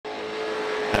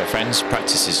friends.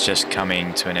 Practice is just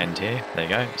coming to an end here. There you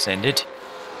go, it's ended.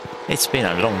 It's been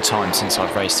a long time since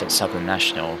I've raced at Southern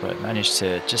National, but managed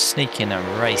to just sneak in a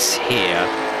race here.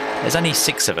 There's only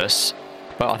 6 of us,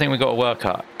 but I think we've got a work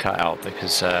cut out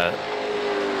because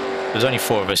there's only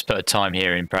 4 of us per time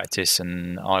here in practice,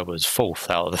 and I was 4th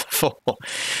out of the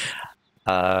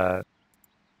 4.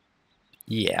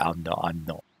 Yeah, I'm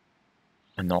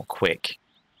not quick.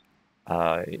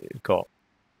 Got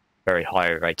very high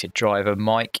rated driver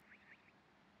Mike.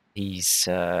 He's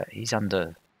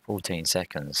under 14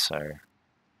 seconds, so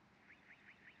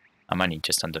I'm only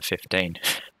just under 15.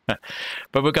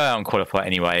 But we'll go out and qualify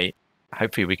anyway.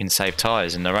 Hopefully we can save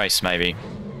tyres in the race, maybe.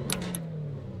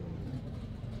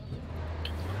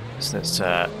 So that's,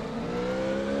 I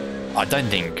don't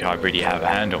think I really have a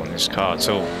handle on this car at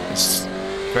all. It's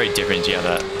very different to the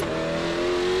other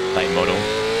late model.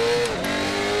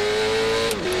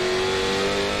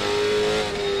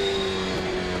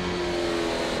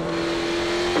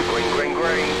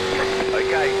 Green.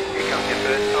 Okay, here comes your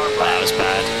first time. That was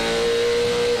bad.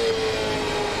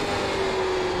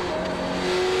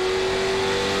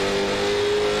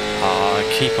 Oh, I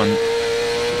keep on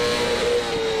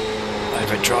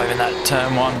overdriving that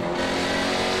turn 1.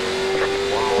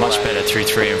 Much better through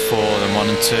 3 and 4 than 1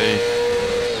 and 2.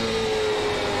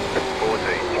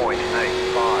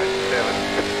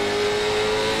 14.857.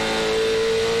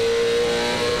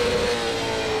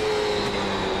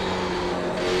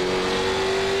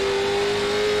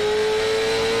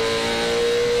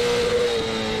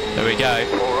 There we go.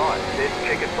 Alright, there's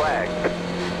Checkered Flag.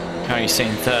 Currently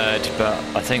sitting 3rd, but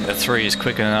I think the 3 is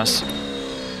quicker than us.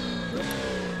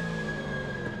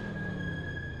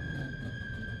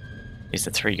 Is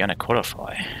the 3 going to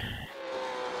qualify?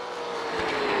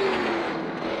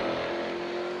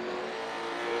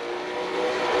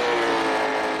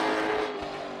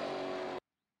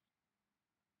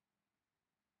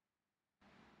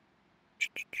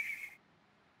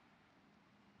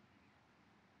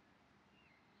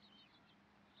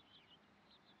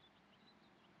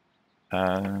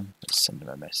 Let's send them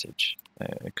a message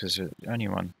because the only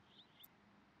one.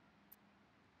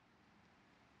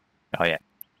 Oh yeah,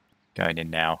 going in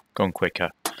now. Gone quicker.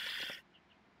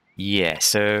 Yeah,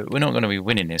 so we're not going to be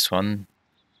winning this one.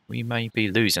 We may be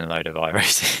losing a load of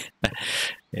iRacing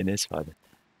in this one.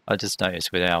 I just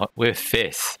noticed we're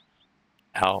 5th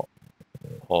out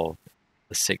of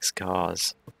the 6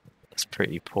 cars. That's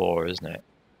pretty poor, isn't it?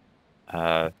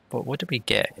 But what did we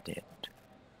get in it?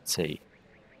 Let's see.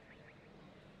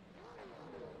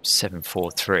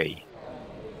 743.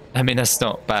 I mean, that's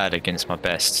not bad against my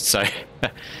best, so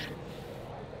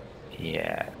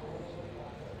yeah.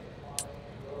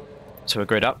 So we're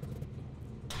grid up.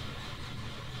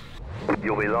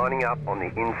 You'll be lining up on the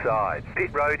inside.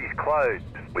 Pit road is closed.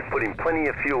 We've put in plenty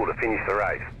of fuel to finish the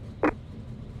race.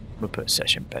 We'll put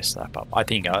session best lap up. I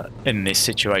think in this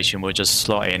situation we'll just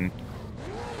slot in,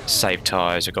 save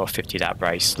tyres. We've got a 50 lap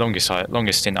race.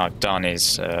 Longest stint I've done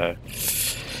is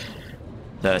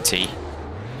 30.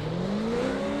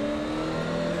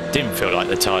 Didn't feel like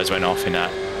the tyres went off in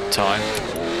that time.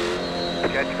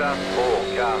 Catch start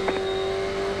 4, car.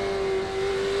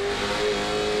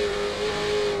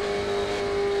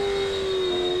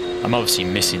 I'm obviously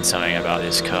missing something about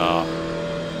this car.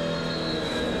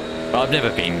 But I've never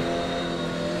been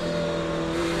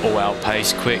all out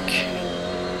pace quick.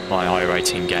 My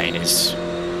iRacing gain is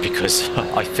because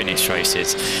I finish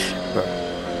races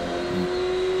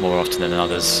more often than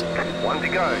others. 1 to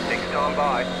go, next time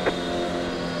by.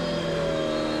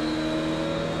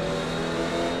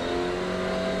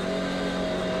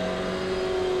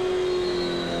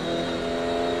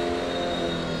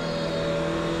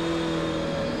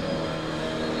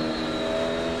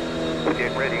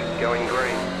 Get ready, going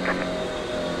green.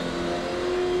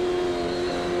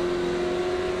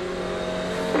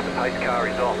 The pace car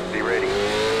is off, be ready.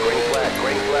 Green flag,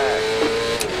 green flag.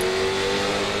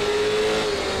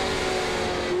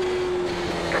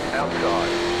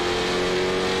 Outside.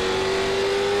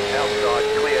 Outside,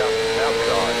 clear,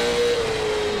 outside.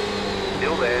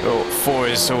 Still there. Oh, 4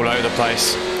 is all over the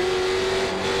place.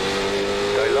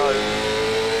 Go low.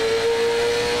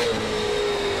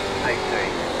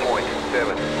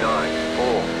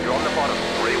 18.794. You're on the bottom,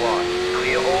 3 wide.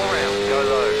 Clear all round, go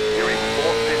low. You're in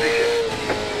 4th position.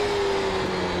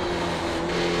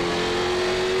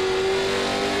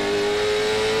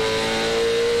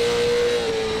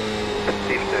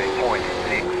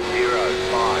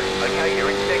 15.605. Okay, you're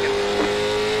in 2nd.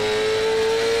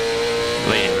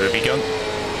 Leading Ruby Gun.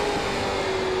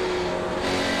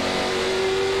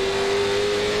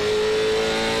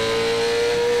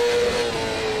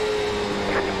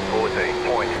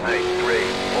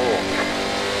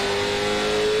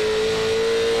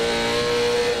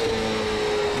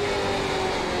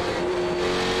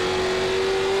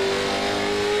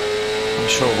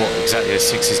 sure what exactly the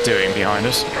 6 is doing behind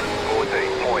us.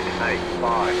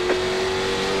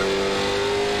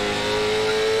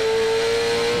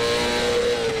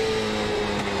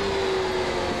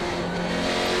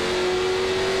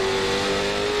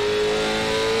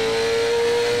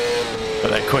 But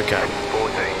they're quicker.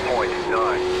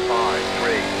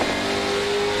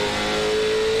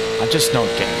 14.953. I'm just not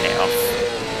getting it off.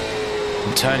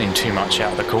 I'm turning too much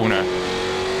out of the corner.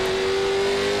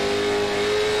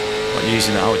 Not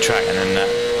using the whole track, and then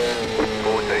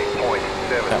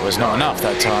that was not enough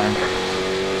that time.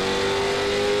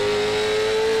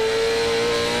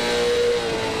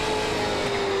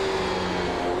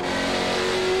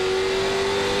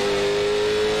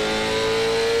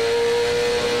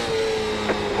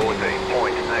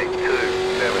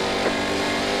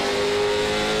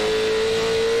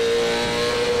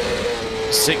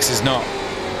 Six is not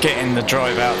getting the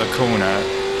drive out the corner,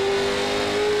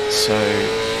 so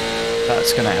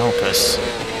that's going to help us.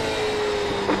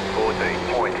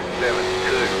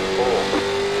 14.724.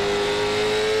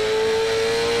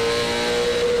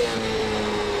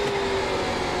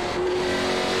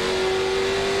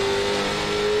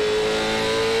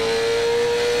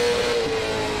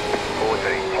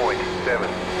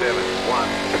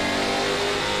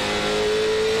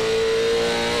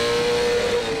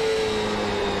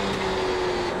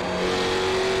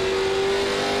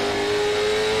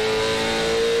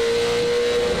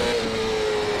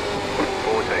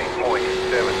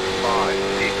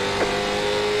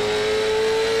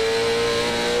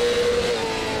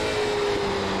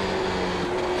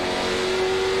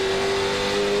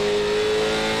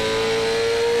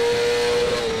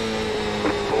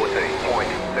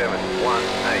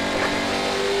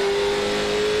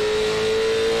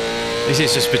 This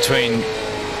is just between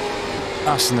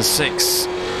us and the 6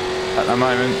 at the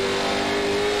moment.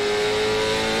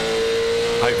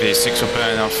 Hopefully the 6 will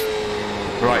burn off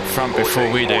right front before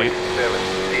we do,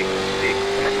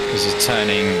 because he's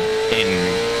turning in,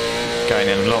 going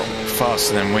a lot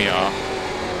faster than we are.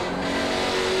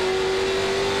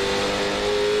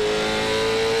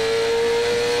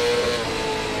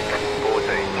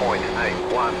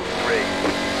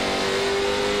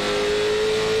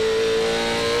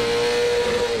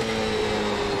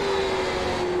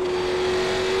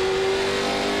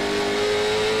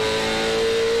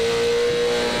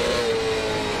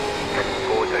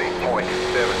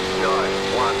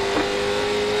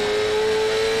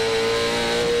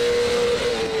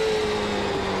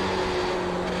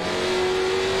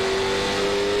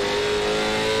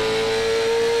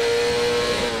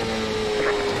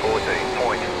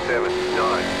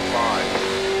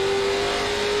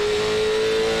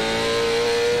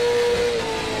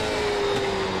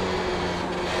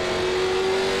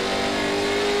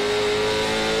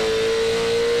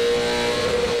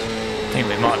 I think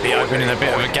we might be opening a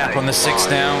bit of a gap on the 6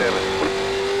 now.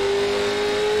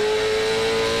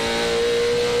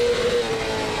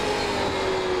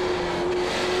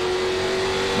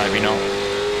 Maybe not.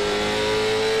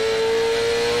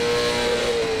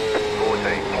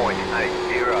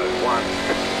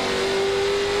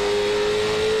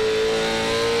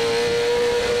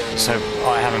 14.801. So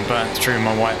I haven't burnt through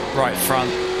my right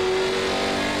front.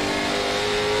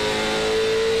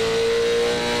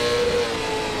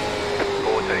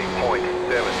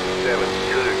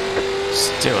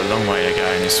 Still a long way to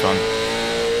go in this one.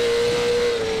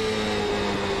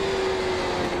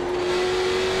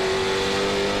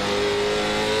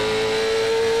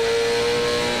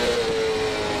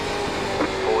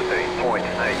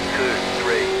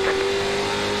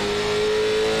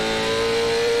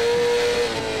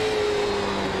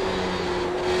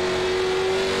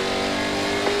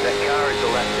 That car is a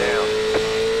lap down.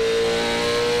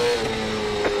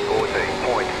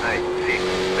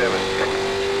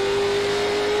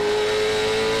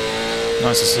 14.867.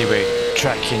 Nice to see we're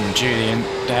tracking Julian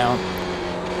down.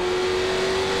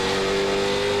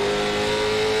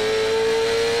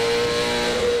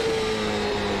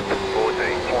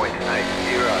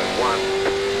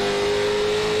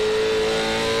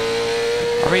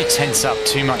 I really tense up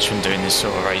too much when doing this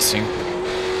sort of racing.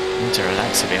 I need to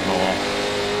relax a bit more.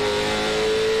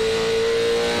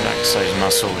 Relax those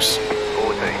muscles.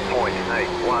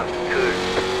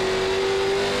 14.812.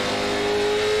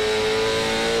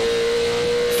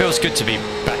 Feels good to be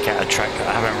back at a track that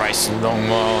I haven't raced in a long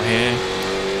while here.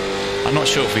 I'm not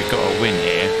sure if we've got a win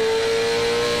here.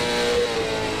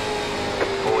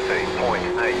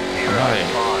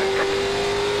 14.805.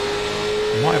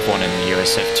 I might have won in the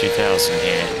USF 2000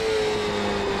 here,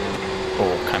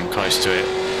 or come close to it.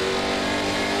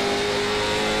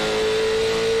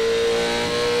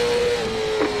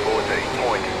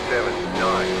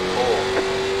 $14.795.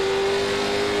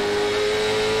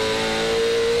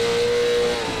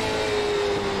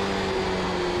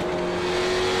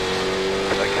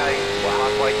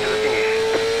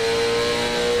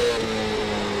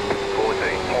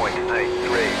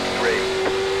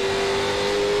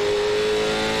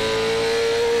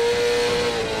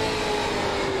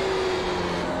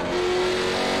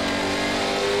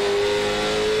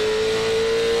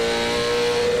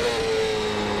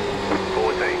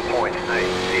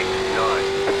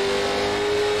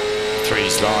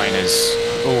 This line is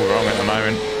all wrong at the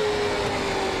moment.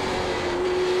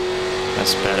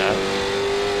 That's better.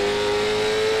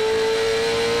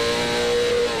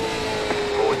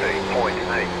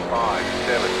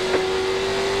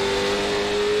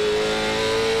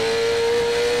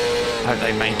 14.857. Hope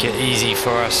they make it easy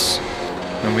for us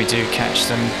when we do catch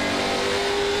them.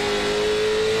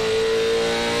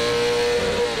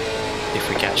 If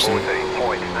we catch them.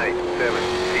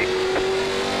 14.876.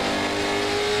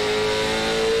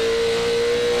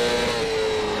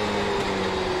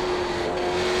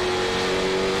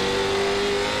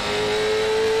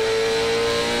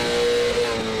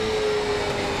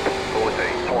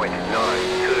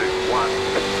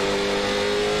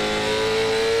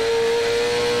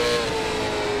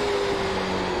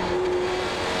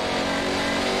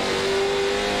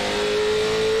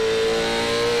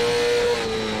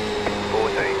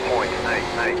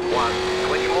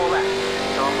 20 more laps.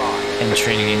 Stand by.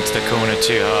 Entering into the corner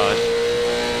too hard.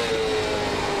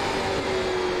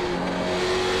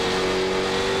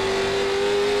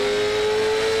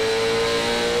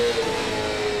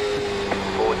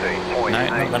 No,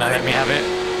 not gonna let me have it.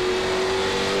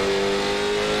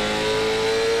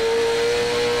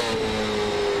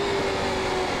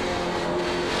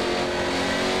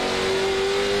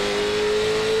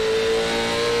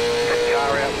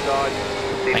 Car outside.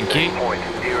 Thank you.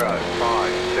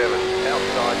 16.057.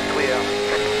 Outside clear.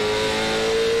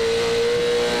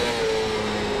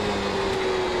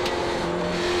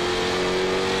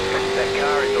 That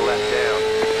car is a lap down.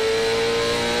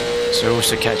 So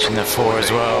also catching the 4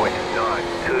 as well.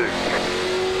 14.92.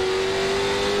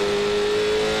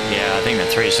 Yeah, I think the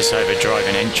 3 is just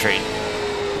overdriving entry.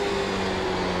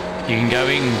 You can go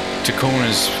into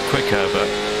corners quicker, but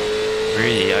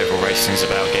really oval racing is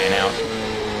about getting out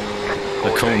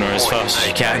the corner as fast as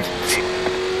you can.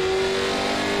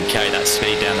 Okay, that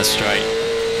speed down the straight.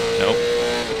 Nope.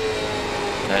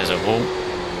 There's a wall.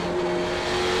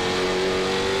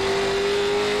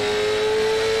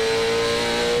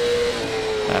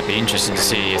 That'd be interesting to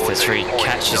see if the 3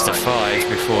 catches the 5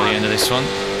 before the end of this one.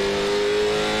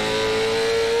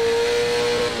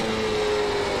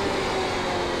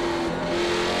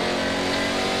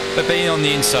 But being on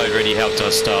the inside really helped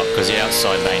us start because the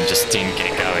outside lane just didn't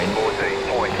get going.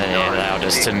 And it allowed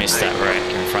us to miss that wreck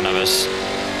in front of us.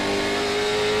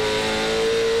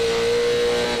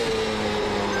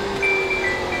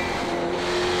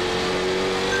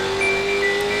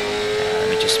 Let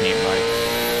me just mute my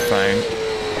phone.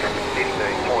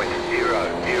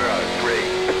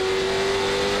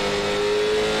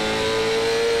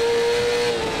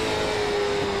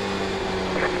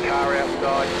 15.003. Car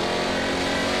outside.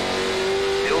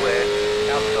 Still there.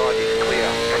 Outside is clear.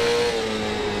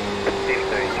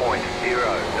 15.093.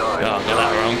 Oh, I got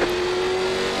that wrong.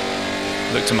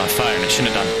 Looked at my phone, I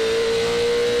shouldn't have done.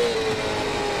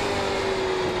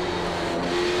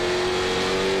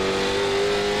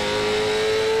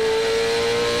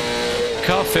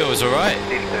 Car feels alright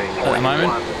at the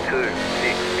moment.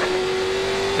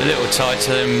 A little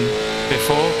tighter than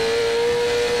before,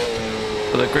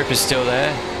 but the grip is still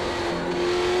there.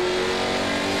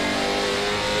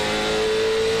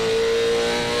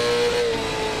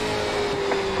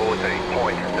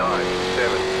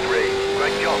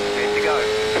 Great job, good to go.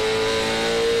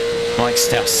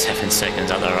 Mike's now 7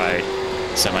 seconds up the road,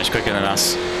 so much quicker than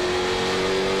us.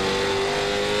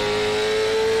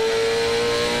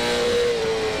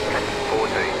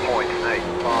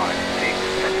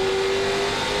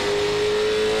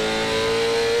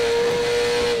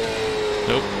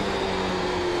 Nope.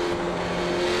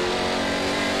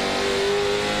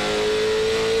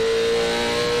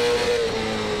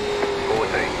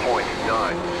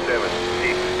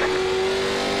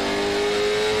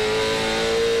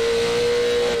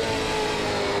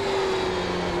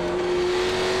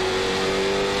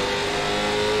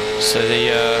 So the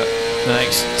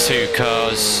next 2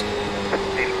 cars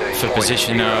for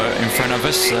position are in front of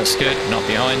us, so that's good, not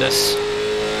behind us.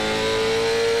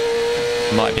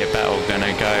 Might be a battle going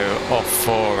to go off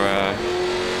for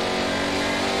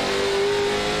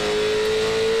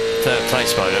 3rd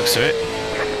place by the looks of it.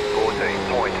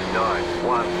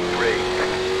 14.913.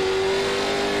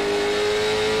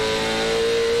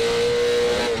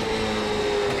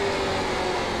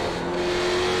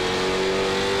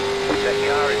 That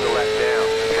car is a lap down.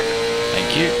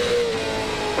 Thank you.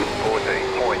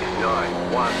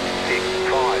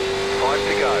 14.9165. 5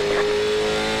 to go.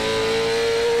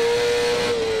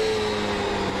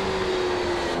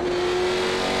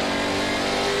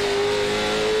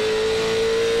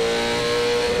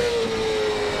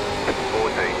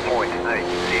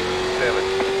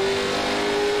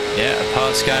 Yeah, a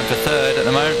Sparks going for third at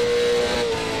the moment.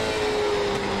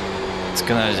 It's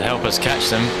going to help us catch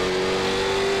them.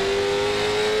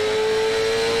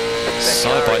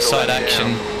 Side-by-side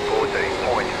action.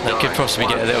 They could possibly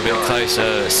get a little bit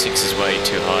closer. 6 is way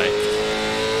too high.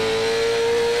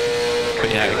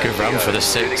 But yeah, good run for the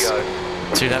 6.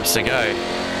 2 laps to go.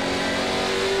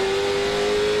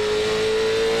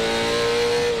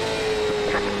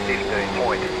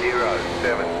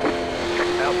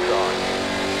 Outside.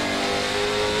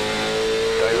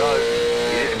 Stay low.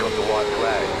 You just got the white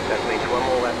flag. That means 1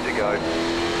 more lap to go.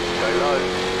 Stay low.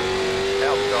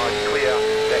 Outside clear.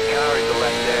 That car is a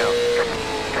lap down.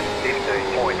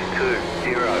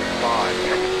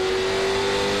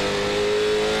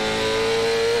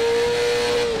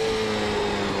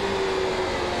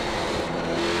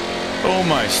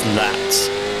 Almost lapped.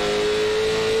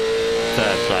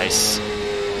 3rd place.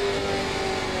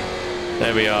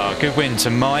 There we are. Good win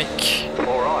to Mike.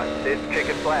 Alright, there's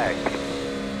Checkered Flag.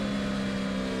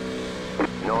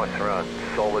 Nice run.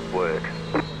 Solid work.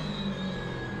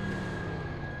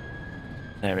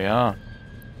 There we are.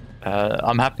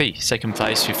 I'm happy. 2nd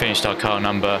place. We finished our car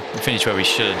number. We finished where we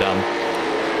should have done.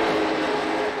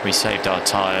 We saved our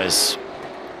tyres.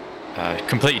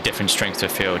 Completely different strength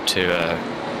of field to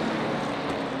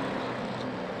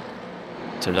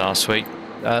last week.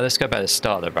 Let's go back to the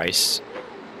start of the race.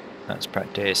 Let's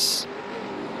practice.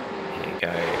 Here you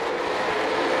go.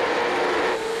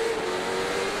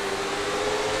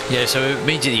 Yeah, so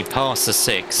immediately past the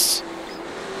 6.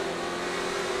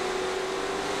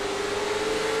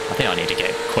 I think I need to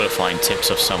get qualifying tips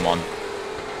off someone.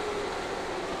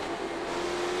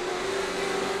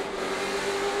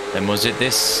 Then was it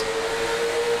this?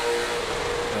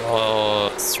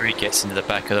 Oh, 3 gets into the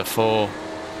back of the 4.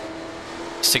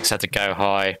 6 had to go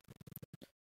high.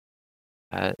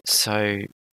 So,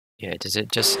 yeah, does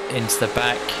it just into the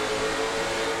back?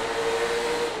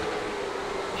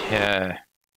 Yeah.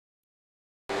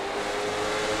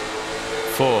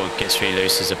 4 gets really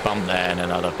loose. There's a bump there and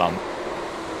another bump.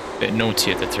 Bit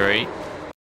naughty of the 3.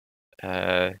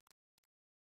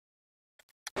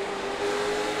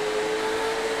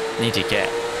 Need to get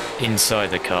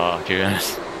inside the car, to be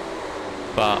honest.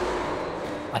 But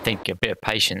I think a bit of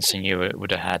patience and you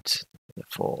would have had the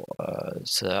 4.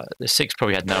 So the 6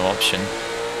 probably had no option.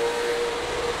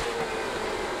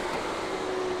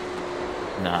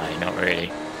 No, not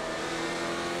really.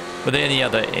 Were there any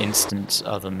other instance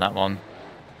other than that one?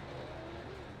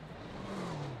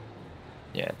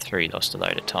 Yeah, 3 lost a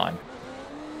load of time.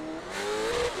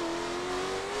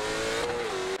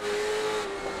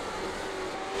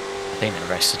 I think the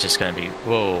rest are just going to be...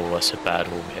 Whoa, that's a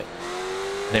bad wall hit.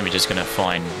 I think we're just going to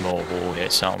find more wall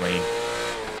hits, aren't we?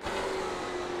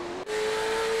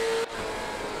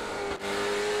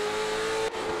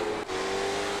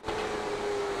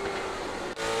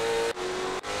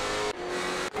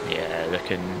 Yeah,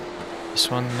 looking...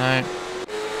 This one, no.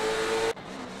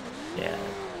 Yeah,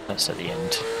 that's at the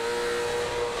end.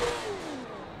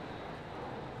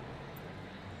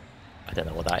 I don't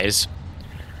know what that is.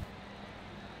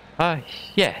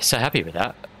 Yeah, so happy with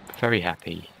that. Very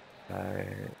happy.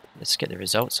 Let's get the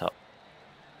results up.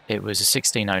 It was a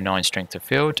 16.09 strength of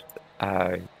field.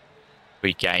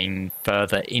 We gained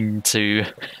further into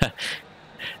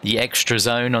the extra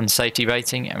zone on safety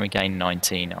rating, and we gained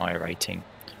 19 iRacing.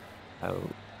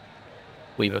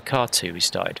 We were car 2, we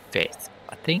started 5th.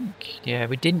 I think, yeah,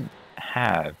 we didn't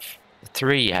have... The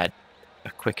 3 had a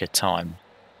quicker time.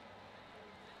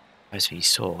 As we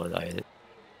saw, though, that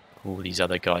all these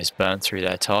other guys burnt through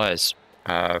their tyres.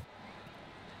 I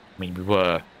mean,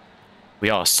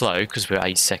 we are slow because we're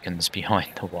 8 seconds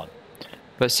behind the 1.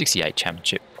 But 68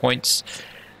 championship points.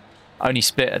 Only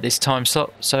split at this time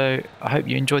slot, so I hope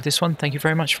you enjoyed this one. Thank you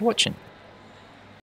very much for watching.